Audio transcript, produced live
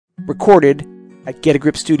Recorded at Get a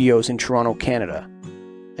Grip Studios in Toronto, Canada.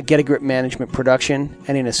 A Get a Grip management production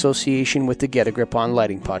and in association with the Get a Grip on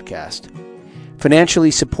Lighting podcast.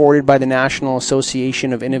 Financially supported by the National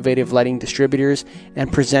Association of Innovative Lighting Distributors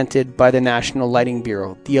and presented by the National Lighting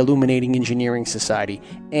Bureau, the Illuminating Engineering Society,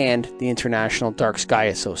 and the International Dark Sky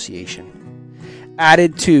Association.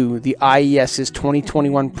 Added to the IES's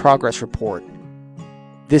 2021 Progress Report.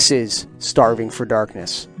 This is Starving for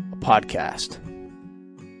Darkness, a podcast.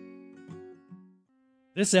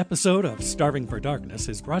 This episode of Starving for Darkness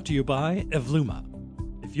is brought to you by Evluma.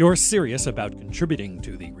 If you're serious about contributing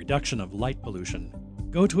to the reduction of light pollution,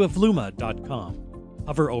 go to evluma.com,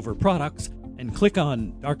 hover over products, and click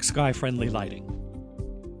on Dark Sky Friendly Lighting.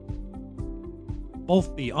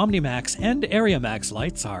 Both the OmniMax and AreaMax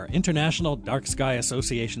lights are International Dark Sky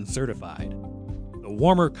Association certified. The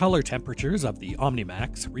warmer color temperatures of the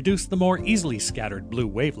OmniMax reduce the more easily scattered blue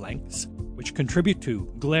wavelengths, which contribute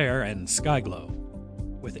to glare and sky glow.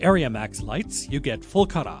 With AreaMax lights, you get full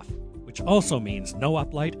cutoff, which also means no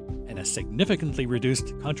uplight and a significantly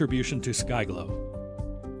reduced contribution to sky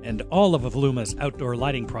glow. And all of Evluma's outdoor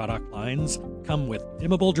lighting product lines come with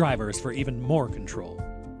dimmable drivers for even more control.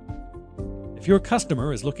 If your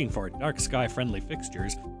customer is looking for dark sky-friendly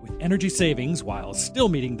fixtures with energy savings while still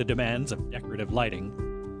meeting the demands of decorative lighting,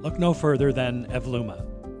 look no further than Evluma.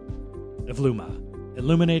 Evluma,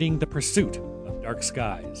 illuminating the pursuit of dark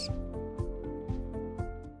skies.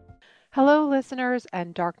 Hello, listeners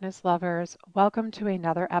and darkness lovers. Welcome to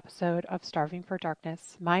another episode of Starving for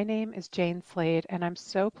Darkness. My name is Jane Slade, and I'm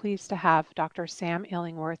so pleased to have Dr. Sam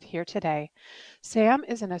Illingworth here today. Sam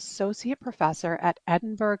is an associate professor at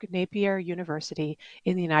Edinburgh Napier University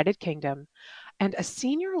in the United Kingdom and a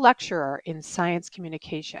senior lecturer in science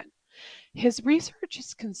communication. His research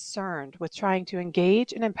is concerned with trying to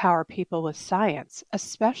engage and empower people with science,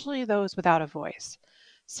 especially those without a voice.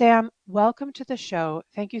 Sam, welcome to the show.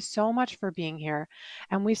 Thank you so much for being here.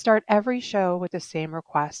 And we start every show with the same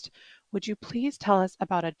request. Would you please tell us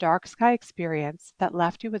about a dark sky experience that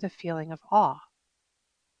left you with a feeling of awe?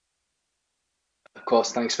 Of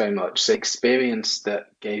course, thanks very much. The experience that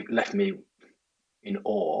left me in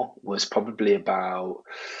awe was probably about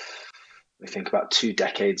 2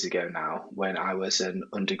 decades ago now, when I was an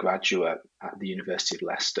undergraduate at the University of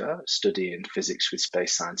Leicester studying physics with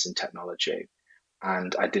space science and technology.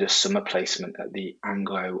 And I did a summer placement at the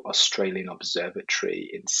Anglo-Australian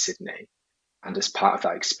Observatory in Sydney. And as part of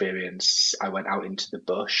that experience, I went out into the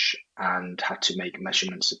bush and had to make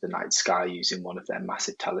measurements of the night sky using one of their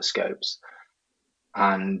massive telescopes.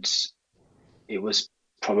 And it was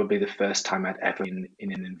probably the first time I'd ever been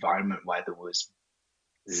in an environment where there was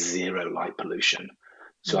zero light pollution.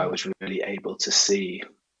 So I was really able to see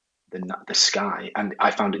the sky, and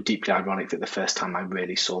I found it deeply ironic that the first time I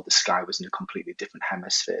really saw the sky was in a completely different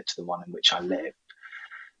hemisphere to the one in which I lived.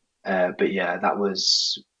 But yeah, that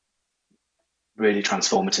was really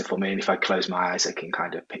transformative for me, and if I close my eyes I can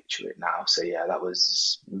kind of picture it now. So yeah, that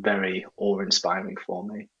was very awe-inspiring for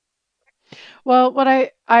me. Well, what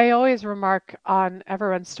I always remark on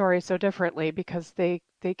everyone's story so differently because they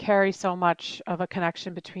carry so much of a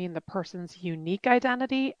connection between the person's unique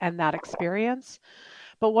identity and that experience.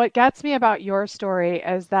 But what gets me about your story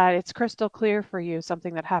is that it's crystal clear for you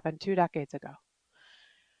something that happened 2 decades ago.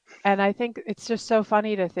 And I think it's just so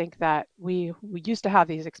funny to think that we used to have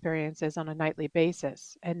these experiences on a nightly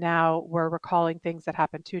basis, and now we're recalling things that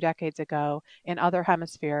happened 2 decades ago in other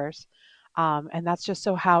hemispheres. And that's just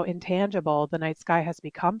so how intangible the night sky has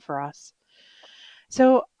become for us.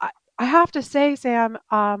 So I have to say, Sam,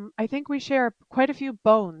 I think we share quite a few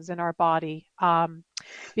bones in our body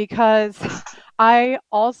because I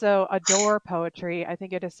also adore poetry. I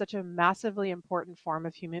think it is such a massively important form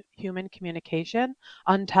of human communication,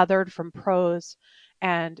 untethered from prose,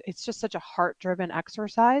 and it's just such a heart-driven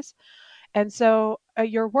exercise. And so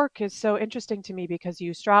your work is so interesting to me because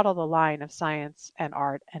you straddle the line of science and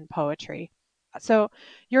art and poetry. So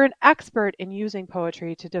you're an expert in using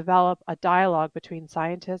poetry to develop a dialogue between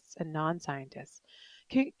scientists and non-scientists.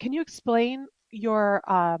 Can you explain your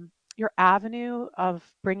avenue of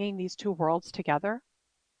bringing these two worlds together?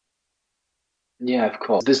 Yeah, of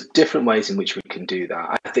course. There's different ways in which we can do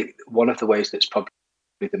that. I think one of the ways that's probably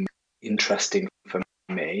the most interesting for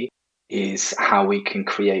me is how we can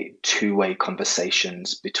create two-way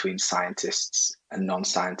conversations between scientists and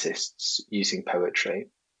non-scientists using poetry.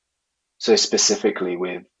 So specifically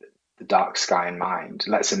with the dark sky in mind,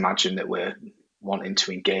 let's imagine that we're wanting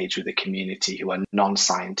to engage with a community who are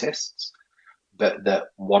non-scientists, but that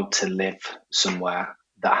want to live somewhere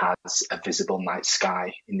that has a visible night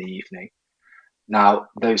sky in the evening. Now,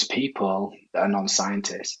 those people that are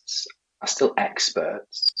non-scientists are still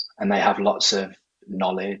experts and they have lots of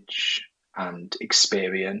knowledge and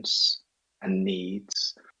experience and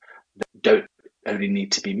needs that don't only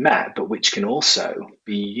need to be met, but which can also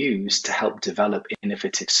be used to help develop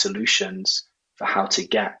innovative solutions for how to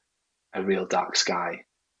get a real dark sky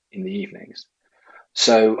in the evenings.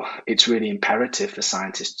 So it's really imperative for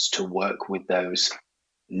scientists to work with those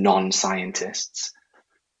non-scientists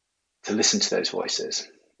to listen to those voices.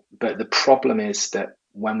 But the problem is that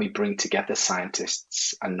when we bring together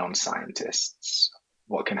scientists and non-scientists,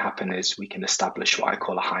 what can happen is we can establish what I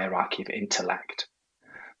call a hierarchy of intellect.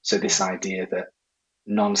 So this idea that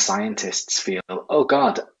non-scientists feel, oh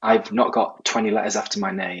God, I've not got 20 letters after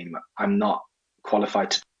my name. I'm not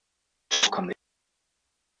qualified to talk on this.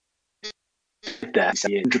 They're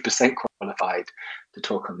 100% qualified to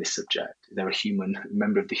talk on this subject. They're a human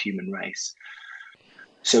member of the human race.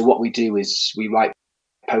 So what we do is we write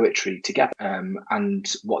poetry together,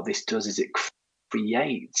 and what this does is it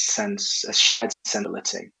creates a shared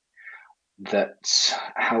sensibility that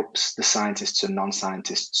helps the scientists and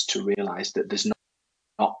non-scientists to realize that there's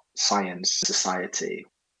not science society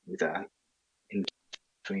with a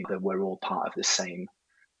that we're all part of the same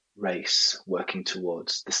race working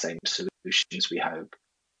towards the same solutions, we hope.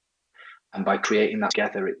 And by creating that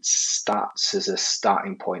together, it starts as a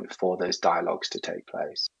starting point for those dialogues to take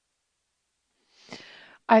place.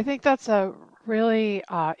 I think that's a really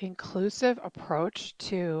inclusive approach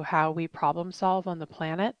to how we problem solve on the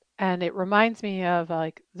planet. And it reminds me of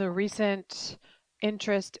like the recent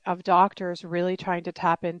interest of doctors really trying to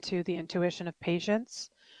tap into the intuition of patients,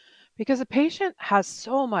 because a patient has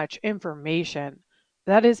so much information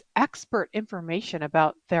that is expert information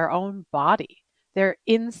about their own body. They're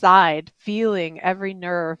inside feeling every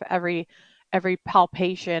nerve, every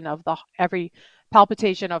palpation of the every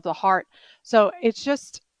palpitation of the heart. So it's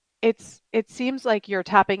just it seems like you're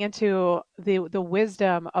tapping into the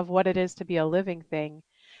wisdom of what it is to be a living thing.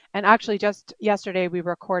 And actually just yesterday we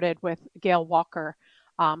recorded with Gail Walker,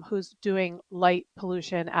 who's doing light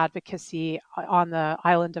pollution advocacy on the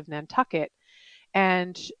island of Nantucket.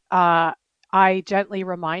 And I gently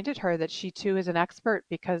reminded her that she too is an expert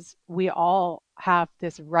because we all have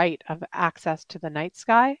this right of access to the night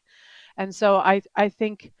sky. And so I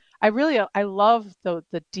think I love the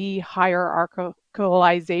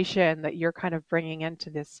de-hierarchicalization that you're kind of bringing into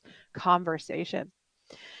this conversation.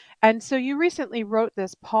 And so you recently wrote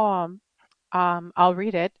this poem. I'll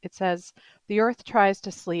read it. It says, "The earth tries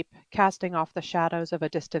to sleep, casting off the shadows of a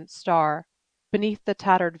distant star. Beneath the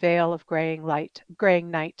tattered veil of graying night.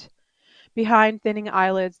 Behind thinning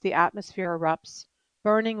eyelids, the atmosphere erupts,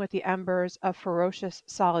 burning with the embers of ferocious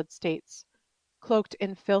solid states. Cloaked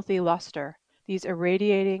in filthy luster, these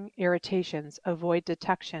irradiating irritations avoid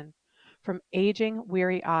detection from aging,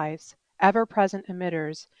 weary eyes, ever-present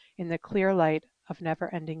emitters in the clear light of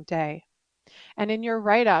never-ending day." And in your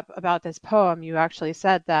write up about this poem, you actually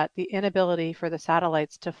said that the inability for the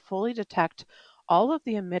satellites to fully detect all of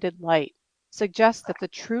the emitted light suggests that the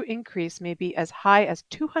true increase may be as high as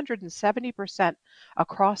 270%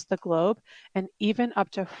 across the globe and even up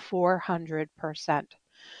to 400%.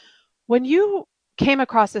 When you came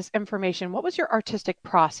across this information, what was your artistic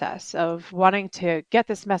process of wanting to get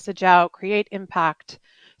this message out, create impact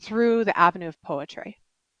through the avenue of poetry?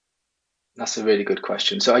 That's a really good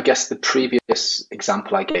question. So I guess the previous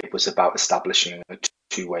example I gave was about establishing a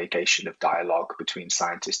two-way communication of dialogue between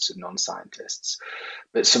scientists and non-scientists.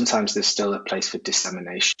 But sometimes there's still a place for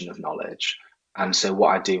dissemination of knowledge. And so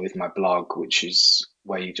what I do with my blog, which is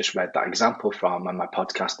where you just read that example from, and my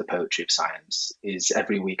podcast, The Poetry of Science, is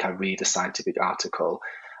every week I read a scientific article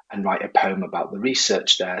and write a poem about the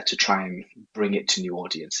research there to try and bring it to new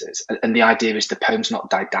audiences. And the idea is the poem's not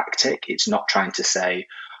didactic. It's not trying to say,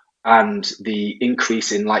 and the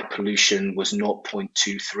increase in light pollution was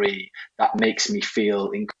 0.23. That makes me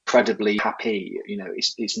feel incredibly happy.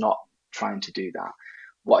 It's not trying to do that.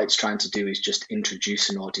 What it's trying to do is just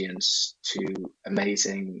introduce an audience to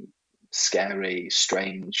amazing, scary,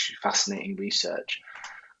 strange, fascinating research.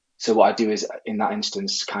 So what I do is, in that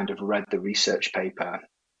instance, kind of read the research paper,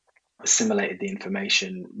 assimilated the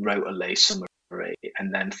information, wrote a lay summary,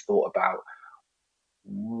 and then thought about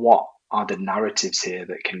what are the narratives here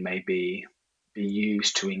that can maybe be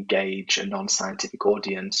used to engage a non-scientific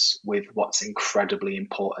audience with what's incredibly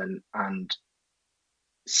important and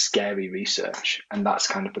scary research. And that's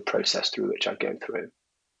kind of the process through which I go through.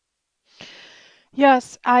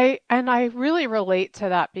 Yes, I really relate to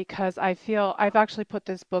that because I feel I've actually put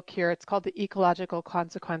this book here. It's called The Ecological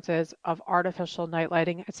Consequences of Artificial Night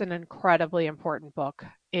Lighting. It's an incredibly important book.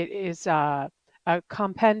 It is a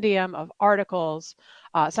compendium of articles,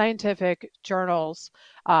 scientific journals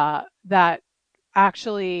that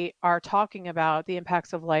actually are talking about the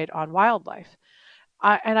impacts of light on wildlife.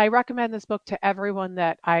 And I recommend this book to everyone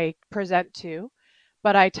that I present to,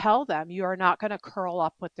 but I tell them you are not going to curl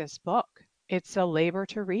up with this book. It's a labor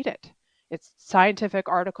to read it. It's scientific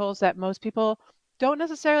articles that most people don't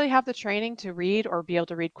necessarily have the training to read or be able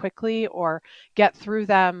to read quickly or get through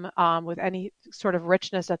them with any sort of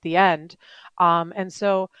richness at the end. And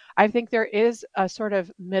so I think there is a sort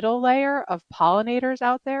of middle layer of pollinators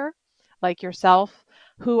out there, like yourself,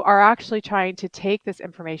 who are actually trying to take this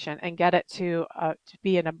information and get it to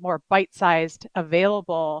be in a more bite-sized,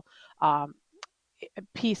 available um,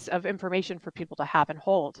 piece of information for people to have and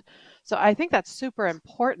hold. So I think that's super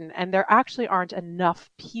important. And there actually aren't enough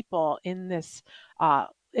people in this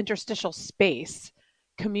interstitial space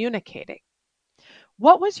communicating.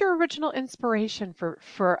 What was your original inspiration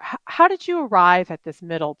for how did you arrive at this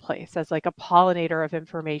middle place as like a pollinator of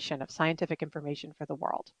information, of scientific information for the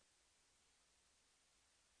world?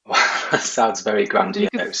 Sounds very You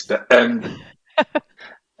could. grandiose, but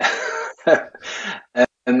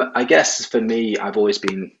I guess for me, I've always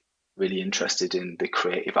been really interested in the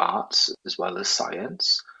creative arts as well as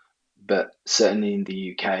science. But certainly in the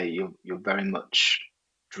UK, you're very much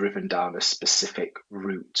driven down a specific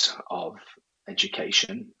route of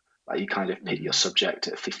education. Like you kind of pick your Mhm. subject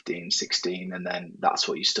at 15, 16, and then that's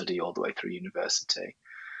what you study all the way through university.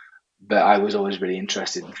 But I was always really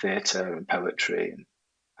interested in theatre and poetry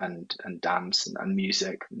and dance and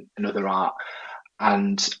music and other art.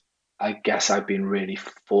 And I guess I've been really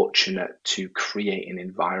fortunate to create an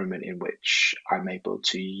environment in which I'm able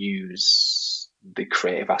to use the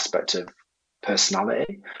creative aspect of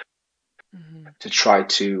personality Mhm. to try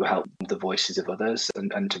to help the voices of others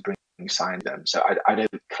and to bring science to them. So I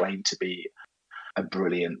don't claim to be a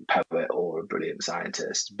brilliant poet or a brilliant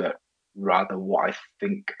scientist, but rather what I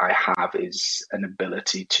think I have is an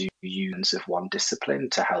ability to use of one discipline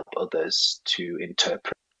to help others to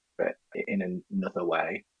interpret it in another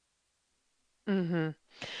way. Mhm.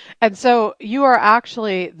 And so you are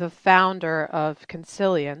actually the founder of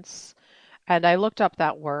Consilience. And I looked up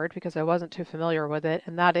that word because I wasn't too familiar with it.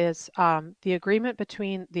 And that is the agreement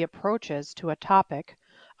between the approaches to a topic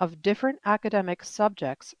of different academic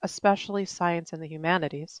subjects, especially science and the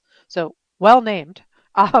humanities. So well named.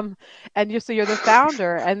 Um, so you're the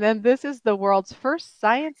founder. And then this is the world's first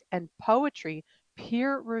science and poetry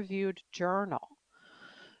peer-reviewed journal.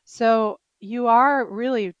 So you are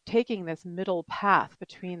really taking this middle path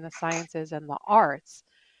between the sciences and the arts.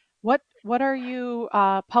 What are you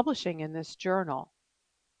publishing in this journal?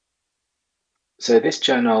 So this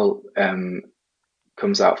journal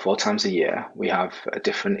comes out 4 times a year. We have a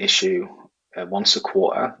different issue once a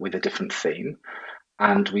quarter with a different theme,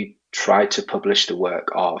 and we try to publish the work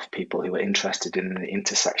of people who are interested in the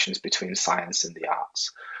intersections between science and the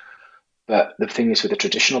arts. But the thing is, with a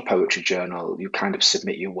traditional poetry journal, you kind of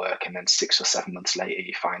submit your work, and then 6 or 7 months later,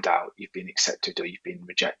 you find out you've been accepted or you've been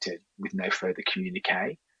rejected with no further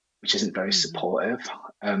communique, which isn't very Mhm, supportive.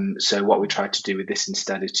 So, what we mhm, try to do with this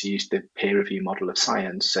instead is to use the peer review model of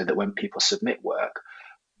science so that when people submit work,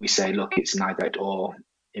 we say, look, it's neither or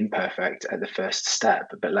imperfect at the first step,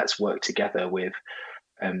 but let's work together with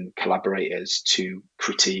collaborators to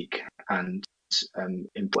critique and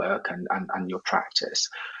work and your practice.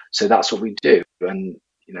 So that's what we do. And,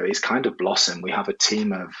 it's kind of blossomed. We have a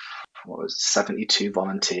team of 72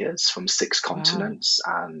 volunteers from six wow. continents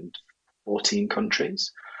and 14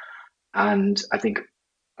 countries. And I think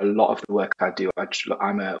a lot of the work I do,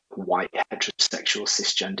 I'm a white heterosexual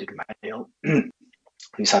cisgendered male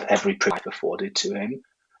who's had every privilege afforded to him.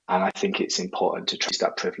 And I think it's important to use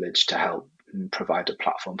that privilege to help provide a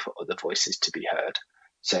platform for other voices to be heard.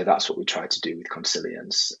 So that's what we try to do with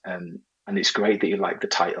Consilience. And it's great that you like the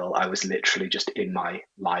title. I was literally just in my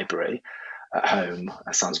library at home.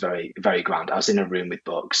 That sounds very, very grand. I was in a room with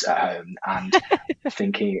books at home and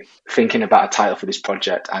thinking about a title for this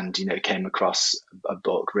project, and came across a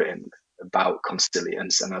book written about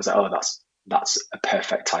Consilience, and I was like, oh, that's a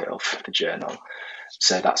perfect title for the journal.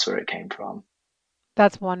 So that's where it came from.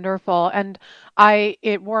 That's wonderful. And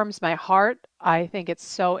it warms my heart. I think it's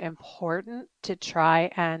so important to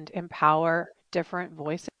try and empower different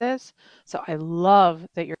voices. So I love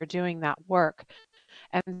that you're doing that work.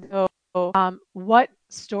 And so, what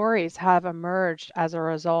stories have emerged as a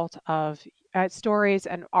result of stories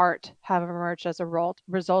and art have emerged as a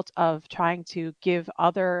result of trying to give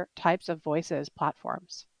other types of voices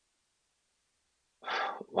platforms?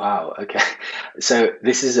 Wow. Okay. So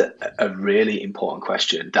this is a really important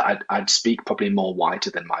question that I'd speak probably more wider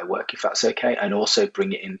than my work, if that's okay, and also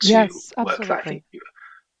bring it into Yes, work that I think absolutely.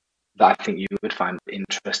 that I think you would find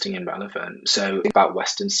interesting and relevant. So about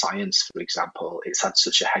Western science, for example, it's had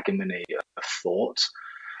such a hegemony of thought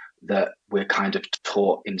that we're kind of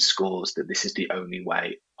taught in schools that this is the only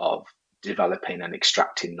way of developing and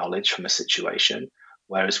extracting knowledge from a situation.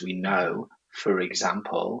 Whereas we know, for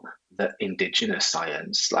example, that indigenous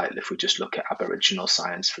science, like if we just look at Aboriginal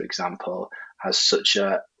science, for example, has such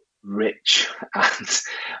a rich and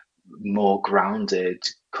more grounded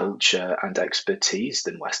culture and expertise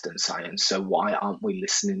than Western science. So why aren't we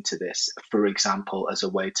listening to this, for example, as a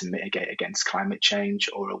way to mitigate against climate change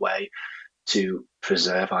or a way to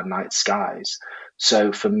preserve our night skies?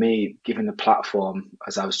 So for me, given the platform,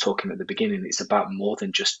 as I was talking at the beginning, it's about more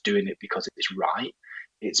than just doing it because it's right.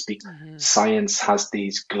 It's because science has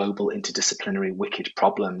these global interdisciplinary wicked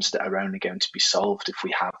problems that are only going to be solved if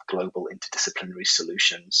we have global interdisciplinary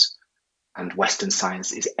solutions. And Western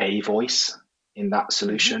science is a voice in that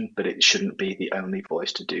solution, but it shouldn't be the only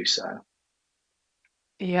voice to do so.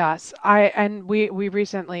 Yes, we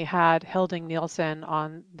recently had Hilding Nielsen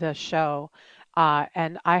on the show,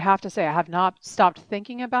 and I have to say I have not stopped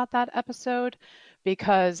thinking about that episode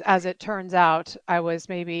because, as it turns out, I was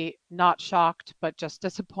maybe not shocked but just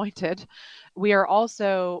disappointed. We are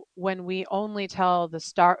also, when we only tell the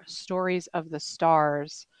stories of the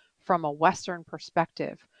stars from a Western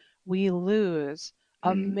perspective, we lose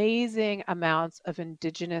Mm, amazing amounts of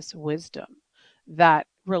indigenous wisdom that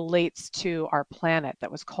relates to our planet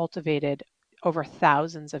that was cultivated over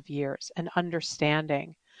thousands of years, an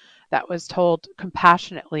understanding that was told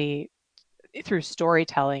compassionately through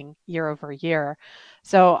storytelling year over year.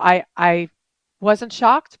 So I wasn't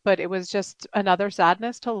shocked, but it was just another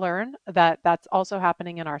sadness to learn that that's also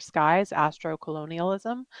happening in our skies,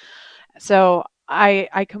 astrocolonialism. So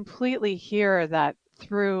I completely hear that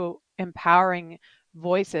through empowering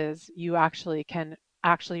voices, you actually can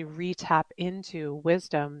actually re-tap into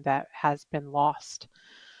wisdom that has been lost.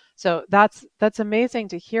 So that's amazing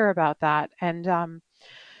to hear about that. And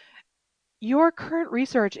your current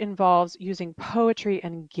research involves using poetry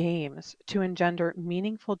and games to engender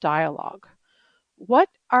meaningful dialogue. What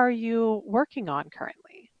are you working on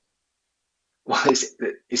currently? well,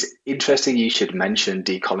 it's interesting you should mention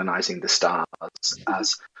decolonizing the stars,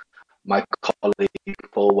 as my colleague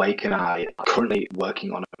Paul Wake and I are currently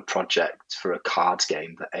working on a project for a cards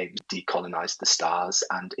game that aims to decolonize the stars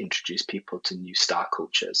and introduce people to new star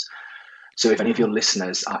cultures. So if any of your Wow.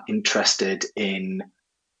 listeners are interested in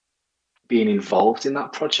being involved in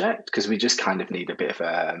that project, because we just kind of need a bit of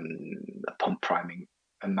a pump priming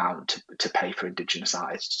amount to pay for Indigenous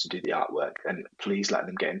artists to do the artwork, and please let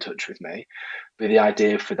them get in touch with me. But the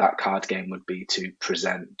idea for that card game would be to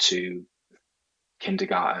present to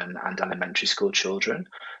kindergarten and elementary school children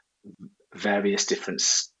various different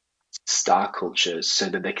star cultures so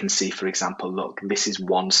that they can see, for example, look, this is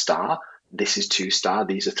one star, this is two star,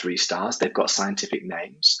 these are three stars. They've got scientific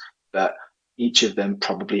names, but each of them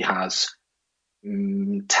probably has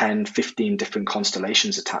 10, 15 different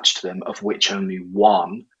constellations attached to them, of which only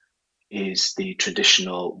one is the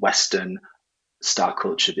traditional Western star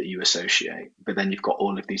culture that you associate. But then you've got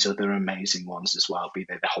all of these other amazing ones as well, be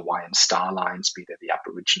they the Hawaiian star lines, be they the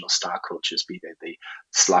Aboriginal star cultures, be they the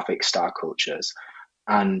Slavic star cultures.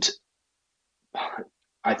 And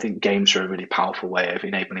I think games are a really powerful way of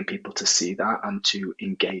enabling people to see that and to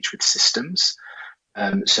engage with systems.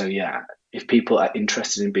 So yeah, if people are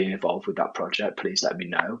interested in being involved with that project, please let me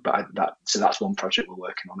know. So that's one project we're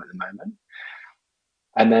working on at the moment.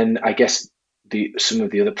 And then I guess some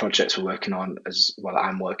of the other projects we're working on as well,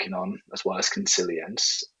 I'm working on as well as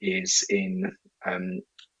Consilience, is in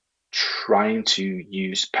trying to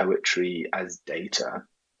use poetry as data.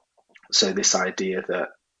 So this idea that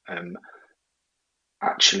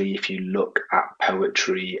actually, if you look at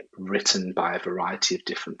poetry written by a variety of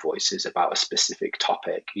different voices about a specific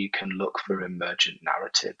topic, you can look for emergent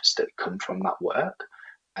narratives that come from that work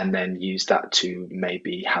and then use that to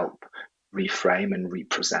maybe help reframe and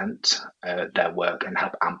represent their work and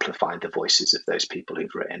help amplify the voices of those people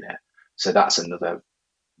who've written it. So that's another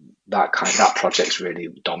that project's really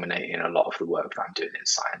dominating a lot of the work that I'm doing in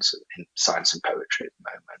science and poetry at the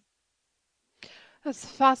moment. That's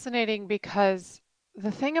fascinating because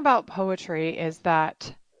the thing about poetry is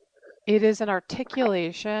that it is an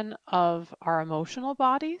articulation of our emotional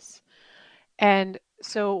bodies. And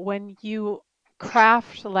so when you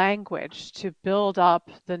craft language to build up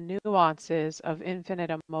the nuances of infinite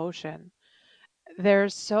emotion,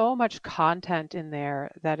 there's so much content in there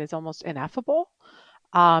that is almost ineffable.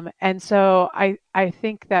 And so I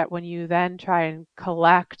think that when you then try and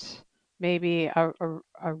collect maybe a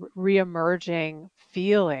reemerging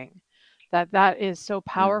feeling that is so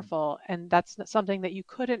powerful, and that's something that you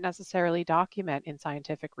couldn't necessarily document in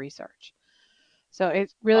scientific research. So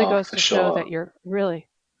it really Oh, goes for to show that sure. you're really,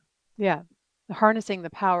 yeah, harnessing the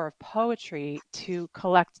power of poetry to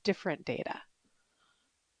collect different data.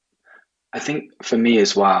 I think for me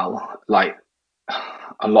as well, like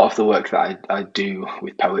a lot of the work that I do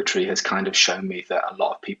with poetry has kind of shown me that a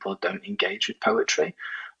lot of people don't engage with poetry,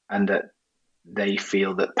 and that they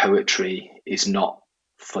feel that poetry is not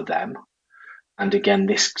for them. And again,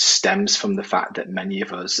 this stems from the fact that many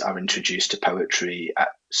of us are introduced to poetry at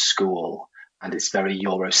school, and it's very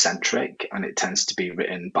Eurocentric, and it tends to be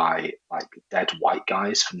written by like dead white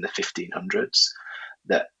guys from the 1500s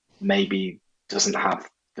that maybe doesn't have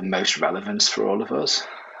the most relevance for all of us.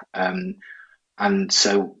 Um, and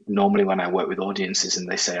so normally when I work with audiences and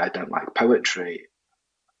they say I don't like poetry,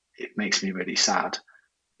 it makes me really sad.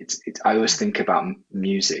 I always think about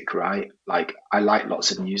music, right? Like I like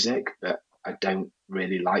lots of music, but I don't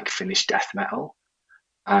really like Finnish death metal.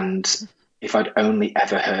 And if I'd only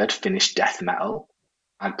ever heard Finnish death metal,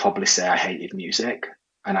 I'd probably say I hated music.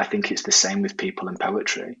 And I think it's the same with people in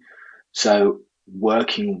poetry. So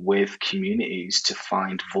working with communities to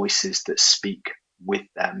find voices that speak with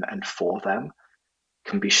them and for them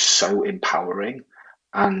can be so empowering.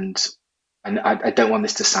 And I don't want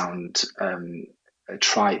this to sound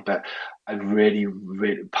trite, but I really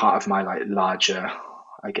part of my like larger,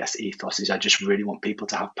 I guess, ethos is I just really want people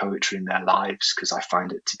to have poetry in their lives because I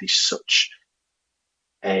find it to be such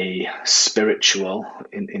a spiritual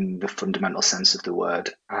in the fundamental sense of the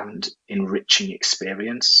word and enriching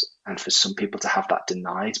experience. And for some people to have that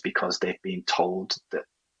denied because they've been told that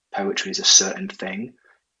poetry is a certain thing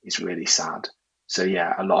is really sad. So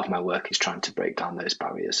yeah, a lot of my work is trying to break down those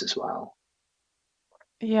barriers as well.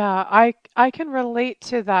 Yeah, I can relate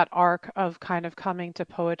to that arc of kind of coming to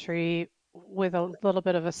poetry with a little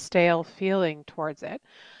bit of a stale feeling towards it.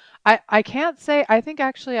 I can't say, I think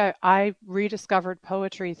actually I rediscovered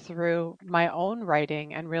poetry through my own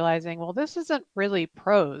writing and realizing, well, this isn't really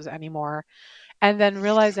prose anymore. And then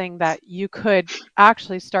realizing that you could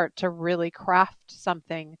actually start to really craft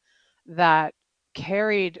something that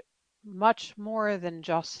carried much more than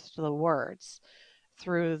just the words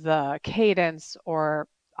through the cadence or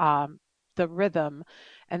um, the rhythm.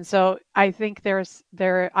 And so I think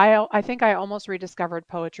I think I almost rediscovered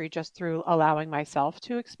poetry just through allowing myself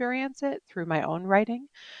to experience it through my own writing.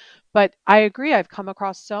 But I agree, I've come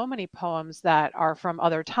across so many poems that are from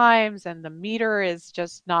other times and the meter is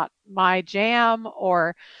just not my jam,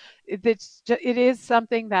 or it is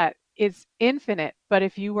something that is infinite, but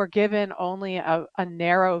if you were given only a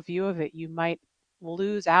narrow view of it, you might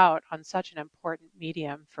lose out on such an important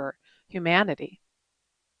medium for humanity.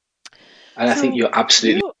 And I think So you're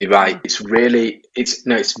absolutely you, right. yeah. It's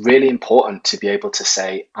really important to be able to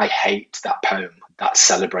say, I hate that poem, that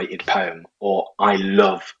celebrated poem, or I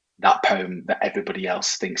love that poem that everybody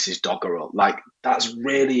else thinks is doggerel. Like that's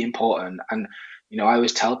really important. And I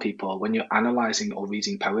always tell people when you're analyzing or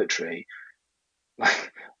reading poetry,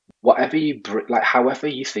 like like however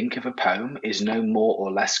you think of a poem is no more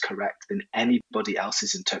or less correct than anybody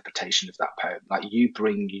else's interpretation of that poem. Like you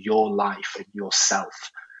bring your life and yourself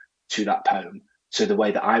to that poem. So the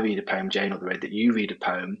way that I read a poem, Jane, or the way that you read a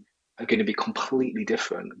poem are going to be completely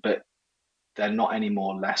different, but they're not any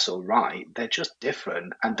more less or right. They're just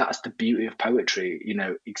different. And that's the beauty of poetry,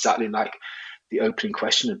 exactly like the opening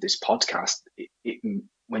question of this podcast.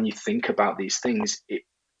 When you think about these things,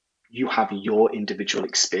 you have your individual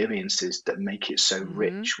experiences that make it so Hmm.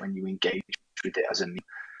 rich when you engage with it as a medium,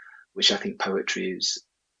 which I think poetry is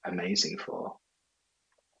amazing for.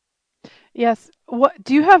 Yes. What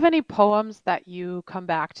do you have any poems that you come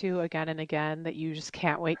back to again and again that you just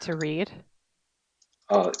can't wait to read?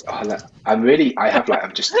 I have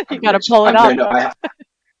like, You got to pull it no, up. no,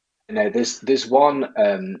 no, there's one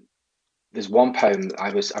poem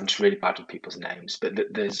I'm just really bad with people's names, but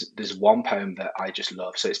there's one poem that I just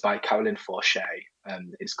love. So it's by Caroline Forche.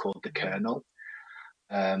 It's called The Mhm. Colonel.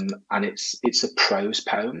 And it's a prose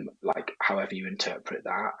poem, like however you interpret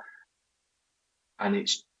that, and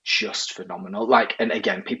it's just phenomenal. Like, and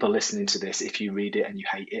again, people listening to this, if you read it and you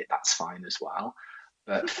hate it, that's fine as well.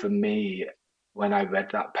 But for me, when I read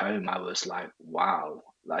that poem, I was like, wow,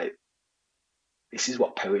 like this is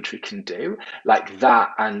what poetry can do. Like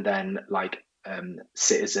that, and then like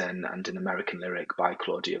Citizen and An American Lyric by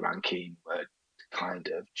Claudia Rankine were kind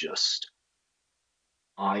of just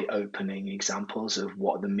eye-opening examples of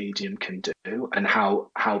what the medium can do and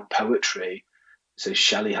how poetry. So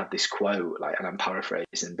Shelley had this quote, like, and I'm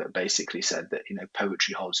paraphrasing, but basically said that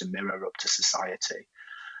poetry holds a mirror up to society,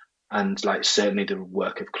 and like certainly the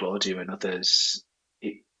work of Claudia and others,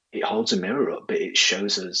 it it holds a mirror up, but it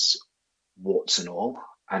shows us warts and all.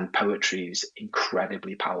 And poetry is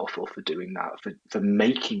incredibly powerful for doing that, for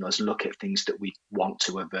making us look at things that we want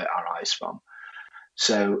to avert our eyes from.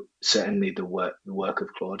 So certainly the work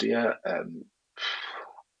of Claudia,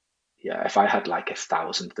 yeah, if I had like a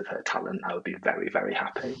thousandth of her talent, I would be very, very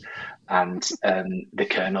happy. And The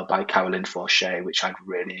Colonel by Caroline Forche, which I'd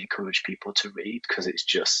really encourage people to read because it's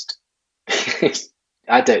just,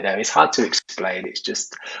 I don't know, it's hard to explain. It's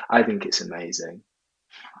just, I think it's amazing.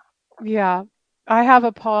 Yeah. I have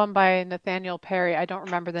a poem by Nathaniel Perry. I don't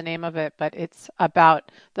remember the name of it, but it's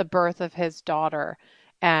about the birth of his daughter.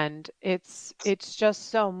 And it's just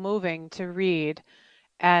so moving to read.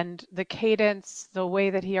 And the cadence, the way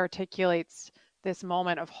that he articulates this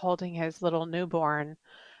moment of holding his little newborn,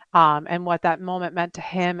 and what that moment meant to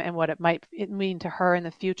him and what it mean to her in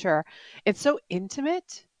the future. It's so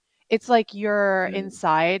intimate. It's like you're Mm.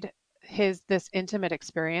 inside his this intimate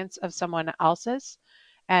experience of someone else's,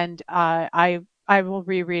 and I will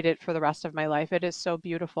reread it for the rest of my life. It is so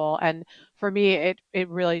beautiful, and for me, it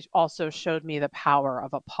really also showed me the power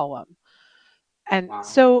of a poem. And Wow.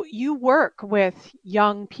 so you work with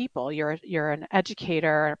young people. You're an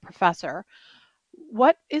educator and a professor.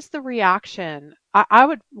 What is the reaction? I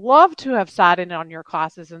would love to have sat in on your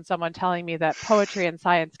classes and someone telling me that poetry and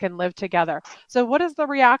science can live together. So, what is the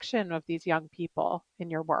reaction of these young people in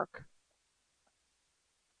your work?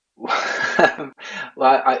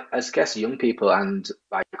 Well, I guess young people and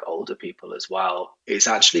like older people as well, it's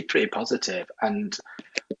actually pretty positive. And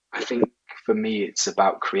I think for me, it's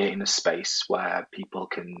about creating a space where people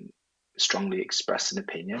can strongly express an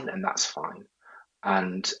opinion, and that's fine.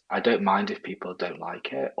 And I don't mind if people don't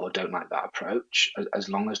like it or don't like that approach, as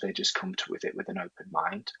long as they just come to with it with an open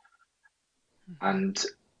mind. Mhm. And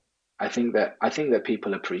I think that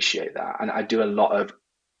people appreciate that. And I do a lot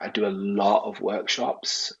of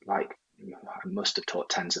workshops. Like I must have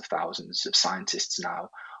taught tens of thousands of scientists now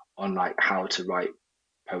on like how to write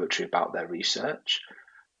poetry about their research.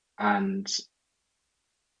 And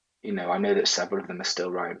I know that several of them are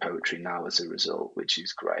still writing poetry now as a result, which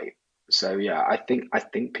is great. So yeah, I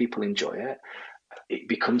think people enjoy it. It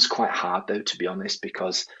becomes quite hard though, to be honest,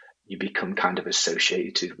 because you become kind of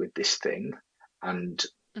associated with this thing, and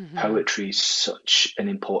Mhm. poetry is such an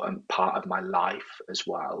important part of my life as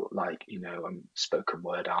well. Like, I'm a spoken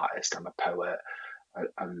word artist, I'm a poet,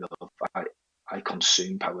 I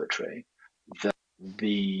consume poetry.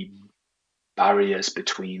 The barriers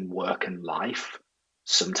between work and life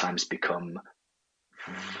sometimes become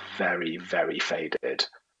very, very faded.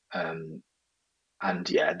 Um, and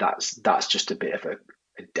yeah, that's just a bit of a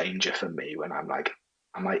danger for me when I'm like,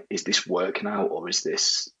 is this work now, or is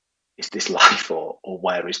this life, or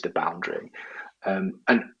where is the boundary? And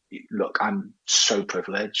look, I'm so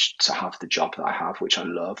privileged to have the job that I have, which I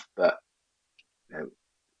love, but you know,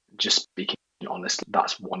 just speaking honestly,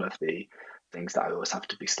 that's one of the things that I always have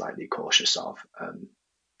to be slightly cautious of,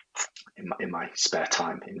 in my spare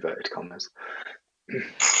time, inverted commas.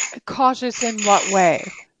 Cautious in what way?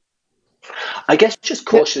 I guess just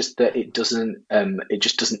Th- cautious that it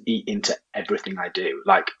just doesn't eat into everything I do.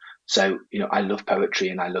 Like, so, I love poetry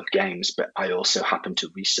and I love games, but I also happen to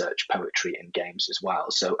research poetry and games as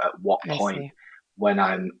well. So at what I point, see. when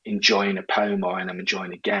I'm enjoying a poem or when I'm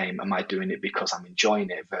enjoying a game, am I doing it because I'm enjoying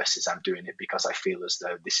it versus I'm doing it because I feel as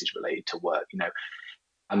though this is related to work?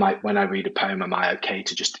 When I read a poem, am I okay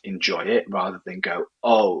to just enjoy it rather than go,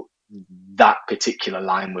 oh, that particular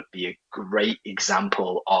line would be a great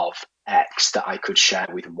example of X that I could share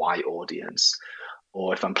with Y audience?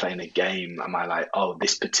 Or if I'm playing a game, am I like, oh,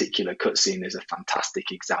 this particular cutscene is a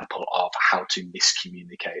fantastic example of how to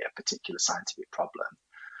miscommunicate a particular scientific problem?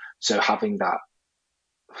 So having that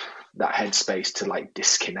headspace to like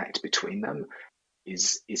disconnect between them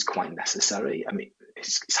is quite necessary. I mean,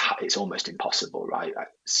 it's almost impossible, right?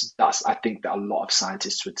 I think that a lot of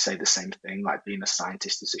scientists would say the same thing. Like being a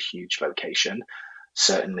scientist is a huge vocation.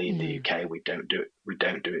 Certainly in the Mhm. UK, we don't do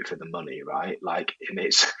it for the money, right? Like, and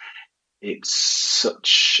it's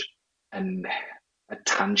such an a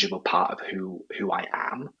tangible part of who I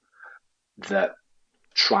am that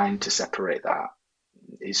trying to separate that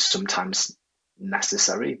is sometimes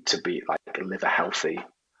necessary to be like live a healthy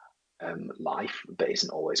life, but isn't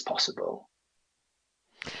always possible.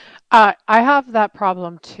 I have that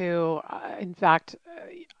problem too. In fact,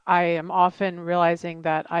 I am often realizing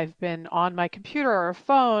that I've been on my computer or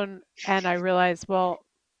phone, and I realize, well,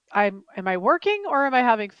 am I working or am I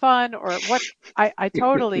having fun or what? I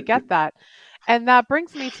totally get that. And that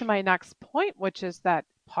brings me to my next point, which is that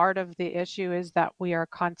part of the issue is that we are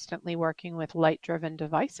constantly working with light-driven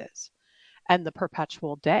devices and the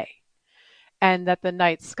perpetual day. and that the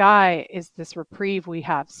night sky is this reprieve we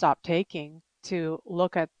have stopped taking to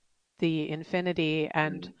look at the infinity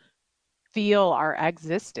and feel our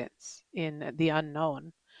existence in the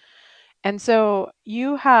unknown. And so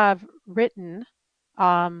you have written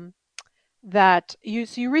um, that you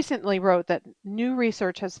recently wrote that new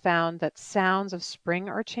research has found that sounds of spring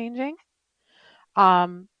are changing.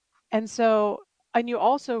 Um, and so, and you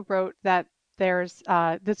also wrote that there's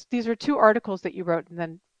these are two articles that you wrote and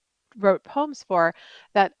then wrote poems for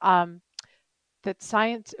that that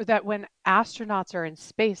science that when astronauts are in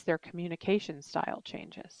space, their communication style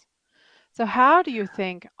changes. So, how do you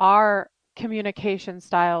think our communication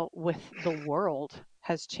style with the world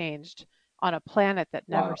has changed on a planet that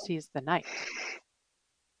never Wow. sees the night?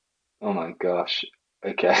 Oh my gosh.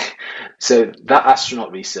 Okay. So that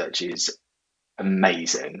astronaut research is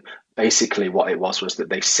amazing. Basically, what it was that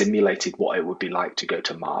they simulated what it would be like to go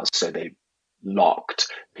to Mars. So they locked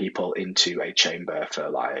people into a chamber for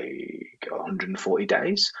like 140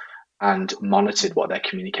 days and monitored what their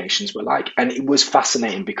communications were like. And it was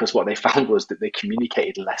fascinating because what they found was that they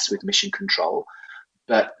communicated less with mission control,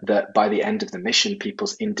 but that by the end of the mission,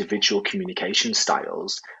 people's individual communication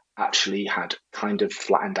styles actually had kind of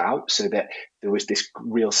flattened out, so that there was this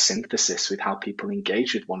real synthesis with how people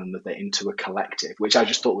engage with one another into a collective, which I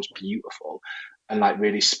just thought was beautiful and like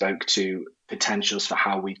really spoke to potentials for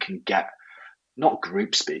how we can get not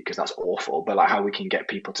group speak because that's awful, but like how we can get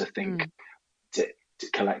people to think Mm. to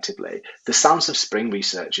collectively. The Sounds of Spring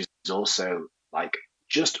research is also like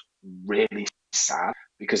just really sad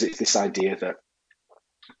because it's this idea that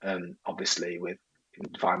obviously, with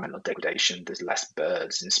environmental degradation, there's less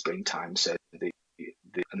birds in springtime, so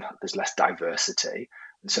and there's less diversity,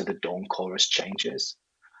 and so the dawn chorus changes.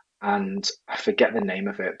 And I forget the name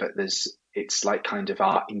of it, but it's like kind of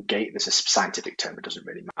our engage. There's a scientific term; it doesn't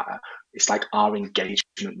really matter. It's like our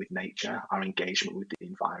engagement with nature, our engagement with the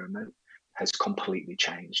environment has completely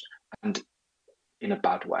changed, and in a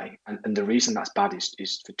bad way. And the reason that's bad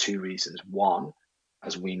is for two reasons. One,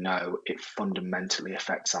 as we know, it fundamentally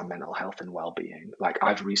affects our mental health and well-being. Like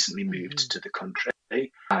I've recently Hmm. moved to the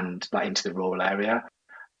country and like into the rural area.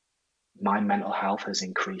 My mental health has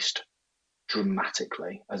increased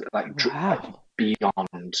dramatically, as like Wow.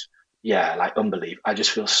 beyond, yeah, like unbelievable. I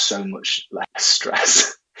just feel so much less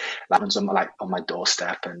stress. Like on my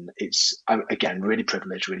doorstep, and I'm again really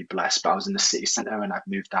privileged, really blessed. But I was in the city centre, and I've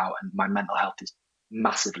moved out, and my mental health is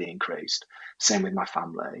massively increased. Same with my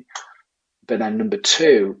family. But then number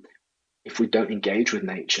two, if we don't engage with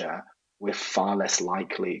nature, we're far less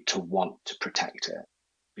likely to want to protect it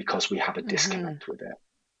because we have a Hmm. disconnect with it.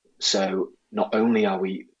 So not only are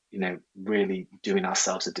we, really doing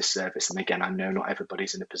ourselves a disservice, and again, I know not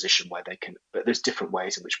everybody's in a position where they can, but there's different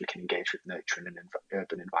ways in which we can engage with nature in an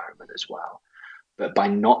urban environment as well. But by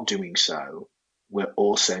not doing so, we're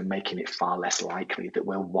also making it far less likely that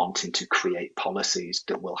we're wanting to create policies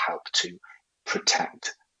that will help to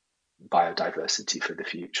protect biodiversity for the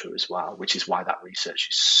future as well, which is why that research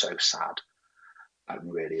is so sad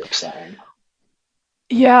and really upsetting.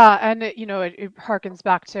 Yeah, and it harkens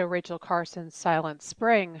back to Rachel Carson's Silent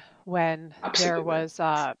Spring when there Absolutely. was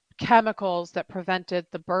chemicals that prevented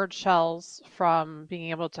the bird shells from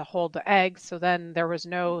being able to hold the eggs. So then there was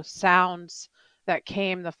no sounds that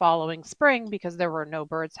came the following spring because there were no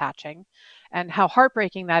birds hatching, and how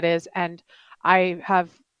heartbreaking that is. And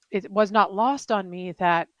it was not lost on me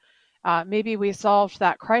that maybe we solved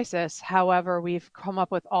that crisis. However, we've come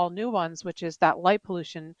up with all new ones, which is that light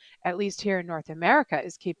pollution, at least here in North America,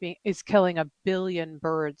 is killing 1 billion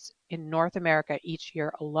birds in North America each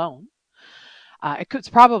year alone. It's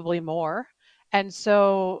probably more. And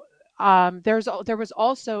so there was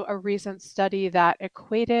also a recent study that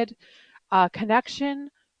equated connection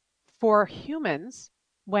for humans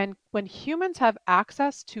when humans have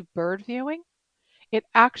access to bird viewing, it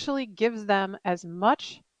actually gives them as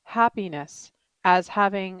much happiness as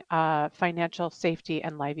having financial safety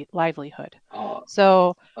and livelihood. Oh,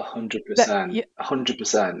 So a hundred that percent,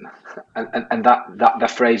 100%. And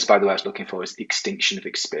that phrase, by the way, I was looking for is extinction of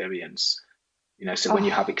experience. So when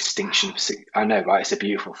you have oh extinction wow, of, I know, right? It's a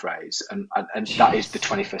beautiful phrase, and that is the jeez,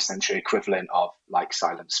 21st century equivalent of like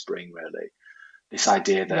Silent Spring, really. This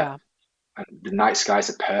idea that yeah, and the night sky is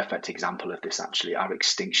a perfect example of this. Actually, our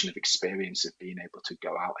extinction of experience of being able to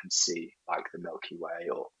go out and see like the Milky Way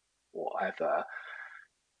or whatever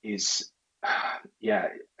is, yeah,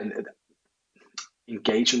 and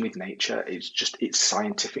engaging with nature is just it's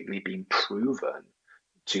scientifically been proven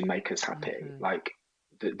to make us happy. hmm, Like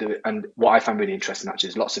and what I find really interesting actually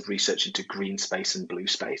is lots of research into green space and blue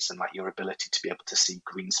space and like your ability to be able to see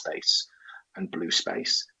green space and blue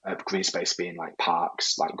space. Green space being like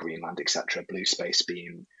parks, like Greenland, etc. Blue space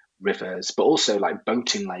being rivers, but also like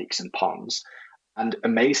boating lakes and ponds. And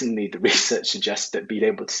amazingly, the research suggests that being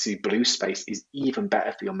able to see blue space is even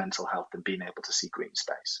better for your mental health than being able to see green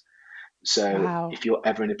space. So Wow. if you're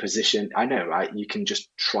ever in a position, I know, right? You can just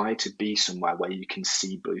try to be somewhere where you can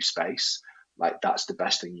see blue space. Like that's the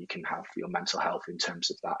best thing you can have for your mental health in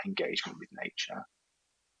terms of that engagement with nature.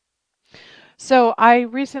 So I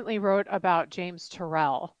recently wrote about James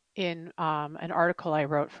Turrell in an article I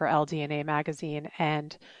wrote for LDNA magazine,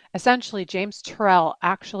 and essentially James Turrell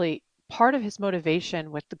actually part of his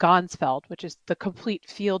motivation with the Ganzfeld, which is the complete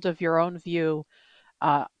field of your own view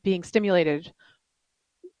being stimulated,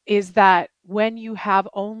 is that when you have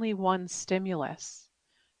only one stimulus,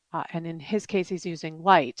 and in his case he's using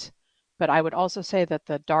light, but I would also say that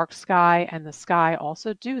the dark sky and the sky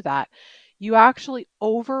also do that. You actually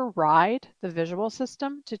override the visual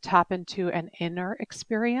system to tap into an inner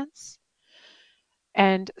experience.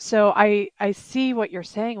 And so I see what you're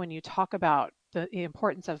saying when you talk about the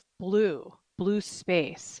importance of blue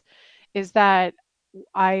space, is that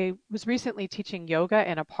I was recently teaching yoga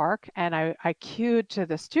in a park, and I cued to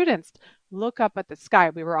the students, look up at the sky.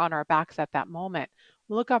 We were on our backs at that moment.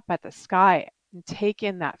 Look up at the sky and take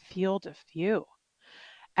in that field of view.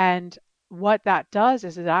 And what that does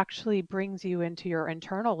is it actually brings you into your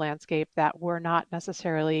internal landscape that we're not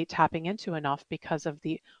necessarily tapping into enough because of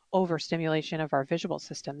the overstimulation of our visual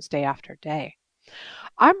systems day after day.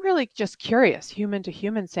 I'm really just curious, human to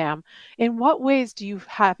human, Sam, in what ways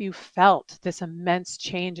have you felt this immense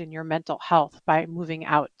change in your mental health by moving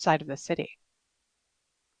outside of the city?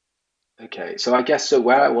 Okay, so I guess so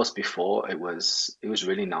where I was before, it was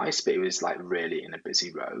really nice, but it was like really in a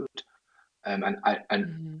busy road. And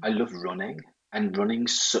Hmm. I love running, and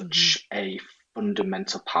running's Hmm. such a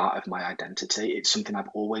fundamental part of my identity. It's something I've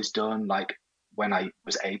always done. Like when I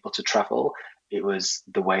was able to travel, it was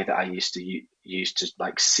the way that I used to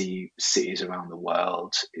like see cities around the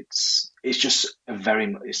world. It's just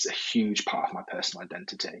it's a huge part of my personal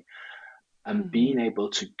identity. And Hmm. being able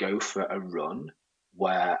to go for a run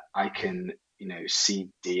where I can, see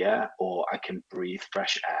deer, or I can breathe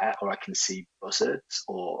fresh air, or I can see buzzards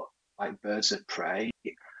or like birds of prey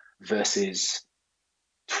versus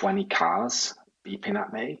 20 cars beeping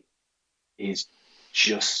at me is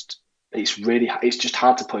just it's just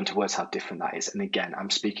hard to put into words how different that is. And again, I'm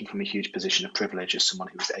speaking from a huge position of privilege as someone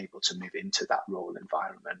who was able to move into that rural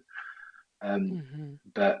environment. Hmm.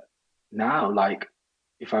 But now, like,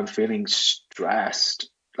 if I'm feeling stressed,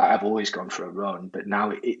 like I've always gone for a run, but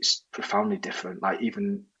now it's profoundly different. Like,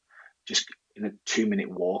 even just in a 2 minute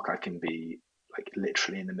walk, I can be like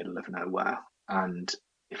literally in the middle of nowhere. And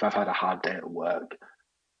if I've had a hard day at work,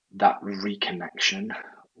 that reconnection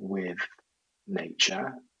with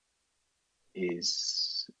nature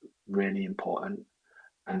is really important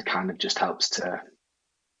and kind of just helps to,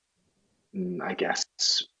 I guess,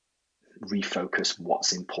 refocus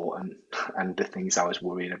what's important, and the things I was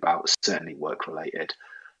worrying about, certainly work related,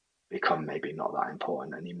 become maybe not that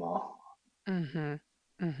important anymore. Hmm.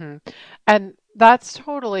 Hmm. And that's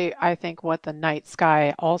totally, I think, what the night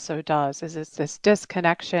sky also does is it's this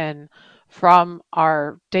disconnection from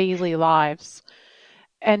our daily lives.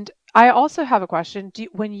 And I also have a question.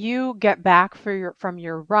 When you get back from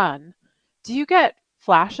your run, do you get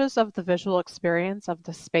flashes of the visual experience of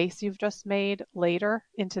the space you've just made later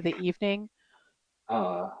into the evening?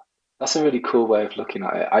 Uh, that's a really cool way of looking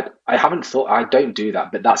at it. I haven't thought, I don't do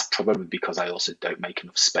that, but that's probably because I also don't make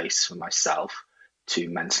enough space for myself to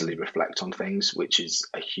mentally reflect on things, which is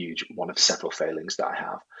a huge one of several failings that I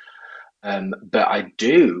have. But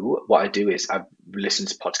what I do is I've listened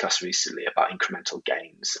to podcasts recently about incremental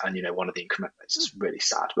gains. And, one of the it's really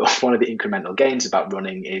sad, but one of the incremental gains about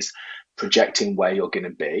running is projecting where you're going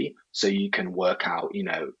to be. So you can work out,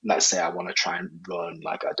 let's say I want to try and run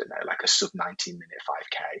like, I don't know, like a sub 19-minute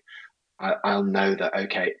 5K. I'll know that,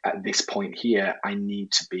 okay, at this point here, I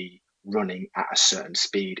need to be running at a certain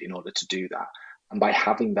speed in order to do that. And by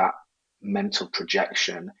having that mental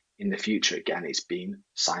projection in the future, again, it's been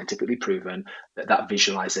scientifically proven that that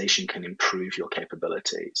visualization can improve your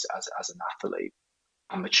capabilities as an athlete,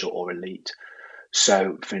 amateur or elite.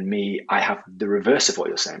 So for me, I have the reverse of what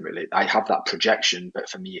you're saying, really. I have that projection, but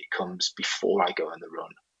for me, it comes before I go on the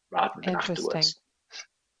run rather than Interesting. afterwards.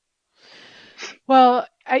 Well,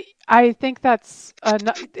 I think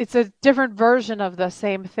it's a different version of the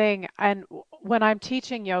same thing. And when I'm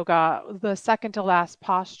teaching yoga, the second to last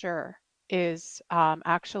posture is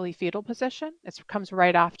actually fetal position. It comes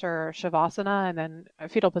right after shavasana, and then a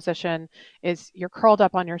fetal position is you're curled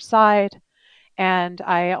up on your side. And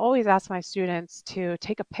I always ask my students to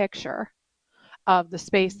take a picture of the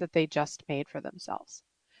space that they just made for themselves,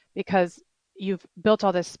 because you've built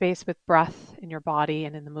all this space with breath in your body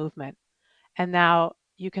and in the movement. And now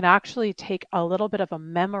you can actually take a little bit of a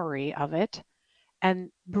memory of it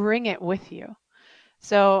and bring it with you.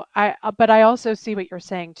 So but I also see what you're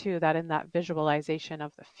saying too, that in that visualization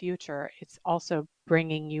of the future, it's also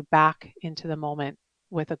bringing you back into the moment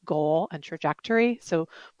with a goal and trajectory. So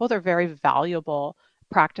both are very valuable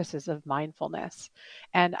practices of mindfulness.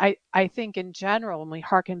 And I think in general, when we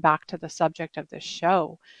harken back to the subject of this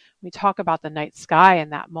show, we talk about the night sky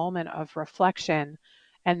and that moment of reflection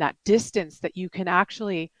and that distance that you can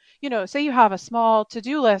actually, say you have a small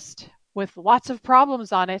to-do list with lots of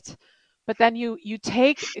problems on it, but then you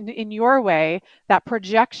take in your way that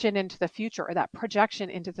projection into the future, or that projection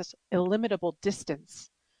into this illimitable distance.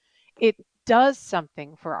 It does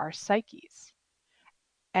something for our psyches.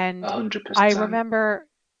 And I 100%. remember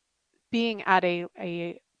being at I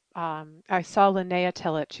saw Linnea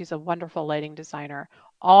Tillett. She's a wonderful lighting designer,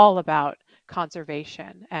 all about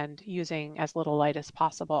conservation and using as little light as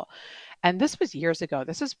possible. And this was years ago.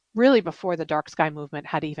 This is really before the dark sky movement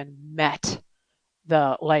had even met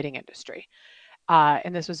the lighting industry.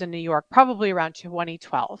 And this was in New York, probably around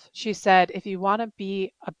 2012. She said, if you want to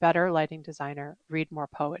be a better lighting designer, read more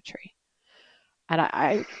poetry. And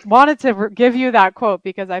I wanted to give you that quote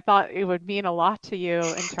because I thought it would mean a lot to you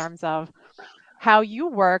in terms of how you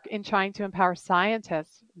work in trying to empower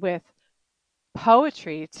scientists with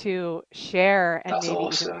poetry to share and That's maybe even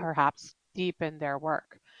awesome. perhaps deepen their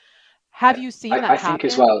work. Have I, you seen that I think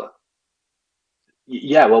as happen? well,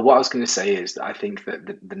 yeah, well, what I was going to say is that I think that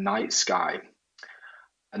the night sky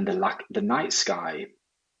and the night sky,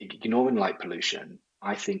 ignoring light pollution,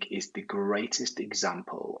 I think is the greatest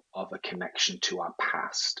example of a connection to our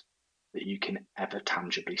past that you can ever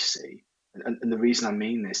tangibly see. And the reason I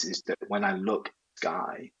mean this is that when I look at the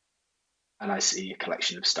sky and I see a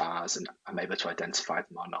collection of stars and I'm able to identify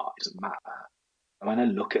them or not, it doesn't matter. And when I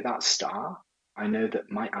look at that star, I know that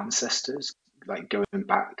my ancestors, like going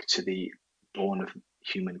back to the dawn of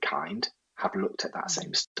humankind, have looked at that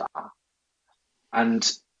same Mhm. star.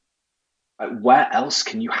 And where else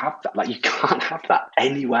can you have that? Like, you can't have that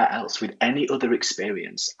anywhere else with any other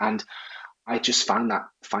experience. And I just find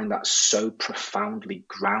that so profoundly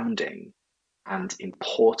grounding and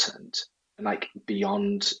important, and like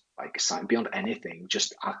beyond beyond anything,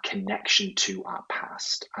 just our connection to our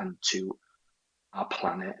past and to our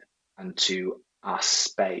planet and to our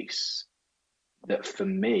space. That for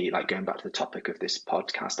me, like going back to the topic of this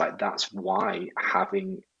podcast, like that's why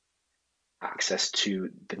having access to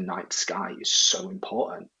the night sky is so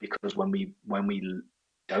important, because when we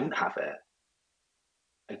don't have it,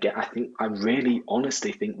 again, I really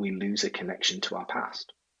honestly think we lose a connection to our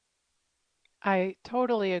past. I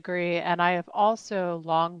totally agree. And I have also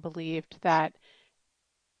long believed that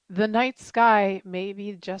the night sky may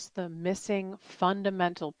be just the missing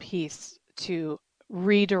fundamental piece to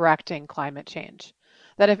redirecting climate change.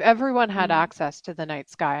 That if everyone had Mm, access to the night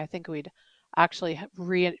sky, I think we'd actually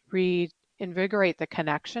reinvigorate the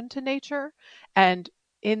connection to nature. And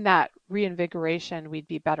in that reinvigoration, we'd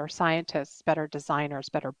be better scientists, better designers,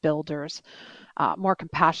 better builders, more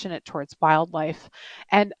compassionate towards wildlife.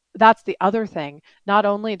 And that's the other thing. Not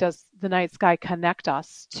only does the night sky connect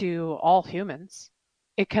us to all humans,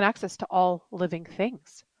 it connects us to all living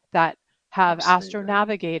things that have absolutely.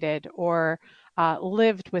 astronavigated or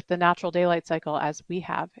lived with the natural daylight cycle as we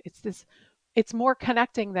have. It's more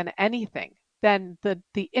connecting than anything, than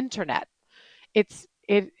the internet.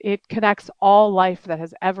 It connects all life that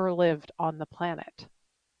has ever lived on the planet.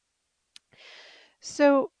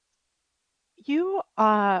 So you,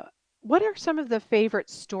 what are some of the favorite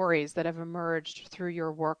stories that have emerged through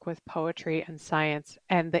your work with poetry and science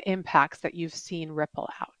and the impacts that you've seen ripple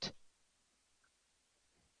out?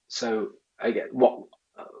 So again, what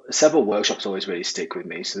several workshops always really stick with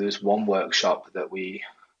me. So there's one workshop that we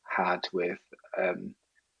had with a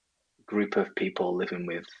group of people living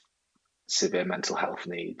with severe mental health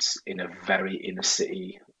needs in a very inner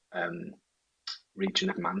city um, region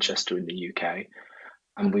of Manchester in the UK.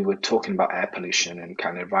 And we were talking about air pollution and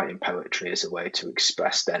kind of writing poetry as a way to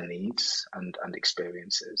express their needs and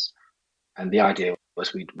experiences. And the idea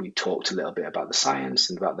was we talked a little bit about the science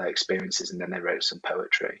and about their experiences, and then they wrote some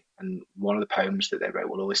poetry. And one of the poems that they wrote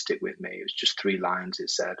will always stick with me. It was just 3 lines. It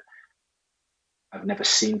said, "I've never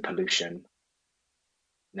seen pollution,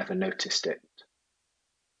 never noticed it,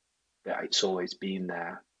 but it's always been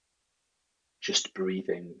there, just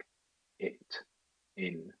breathing it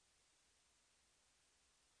in."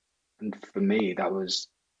 And for me, that was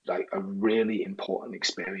like a really important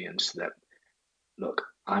experience. That, look,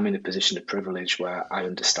 I'm in a position of privilege where I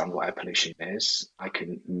understand what air pollution is. I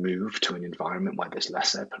can move to an environment where there's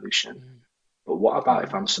less air pollution. But what about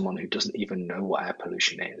if Mm. I'm someone who doesn't even know what air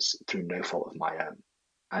pollution is through no fault of my own?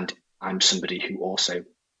 And I'm somebody who also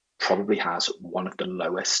probably has one of the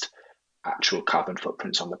lowest actual carbon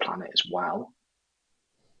footprints on the planet as well.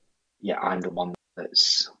 Yeah, I'm the one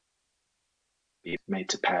that's being made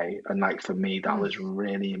to pay. And like for me, that Mm. was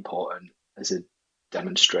really important as a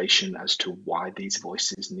demonstration as to why these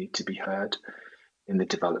voices need to be heard in the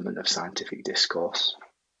development of scientific discourse.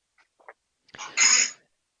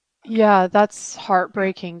 Yeah, that's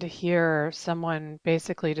heartbreaking to hear someone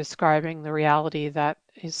basically describing the reality that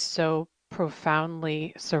is so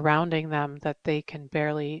profoundly surrounding them that they can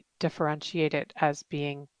barely differentiate it as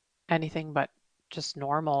being anything but just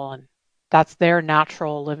normal. And that's their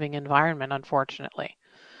natural living environment, unfortunately.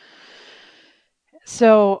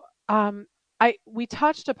 So, we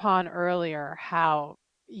touched upon earlier how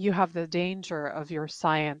you have the danger of your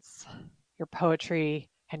science, your poetry,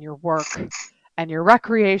 and your work and your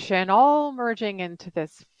recreation all merging into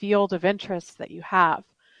this field of interests that you have.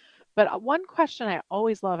 But one question I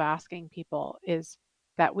always love asking people is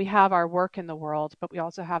that we have our work in the world, but we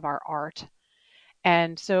also have our art.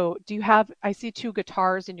 And so, do you have, I see two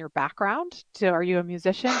guitars in your background. So, are you a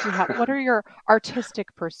musician? Do you have, what are your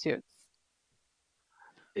artistic pursuits?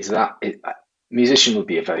 Is that it, musician would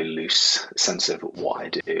be a very loose sense of what I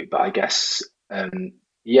do, but I guess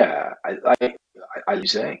yeah, I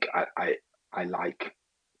music. I like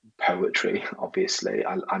poetry. Obviously,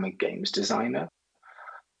 I'm a games designer,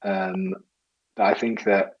 um, but I think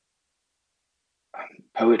that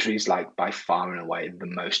poetry is like by far and away the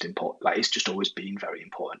most important. Like it's just always been very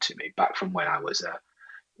important to me. Back from when I Mm. was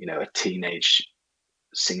a teenage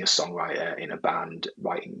singer songwriter in a band,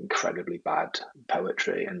 writing incredibly bad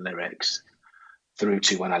poetry and lyrics, through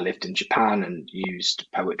to when I lived in Japan and used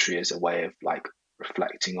poetry as a way of like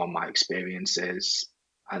reflecting on my experiences.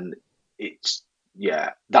 And it's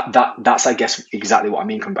yeah, that's I guess exactly what I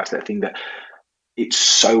mean. Coming back to that thing that it's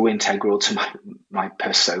so integral to my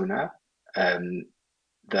persona, um,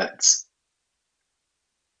 that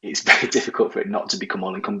it's very difficult for it not to become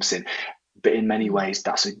all encompassing. But in many Mm. ways,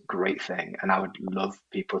 that's a great thing. And I would love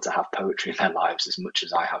people to have poetry in their lives as much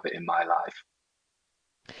as I have it in my life.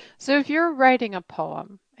 So if you're writing a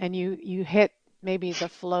poem and you hit maybe the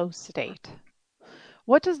flow state,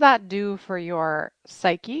 what does that do for your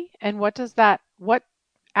psyche? And what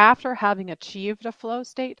after having achieved a flow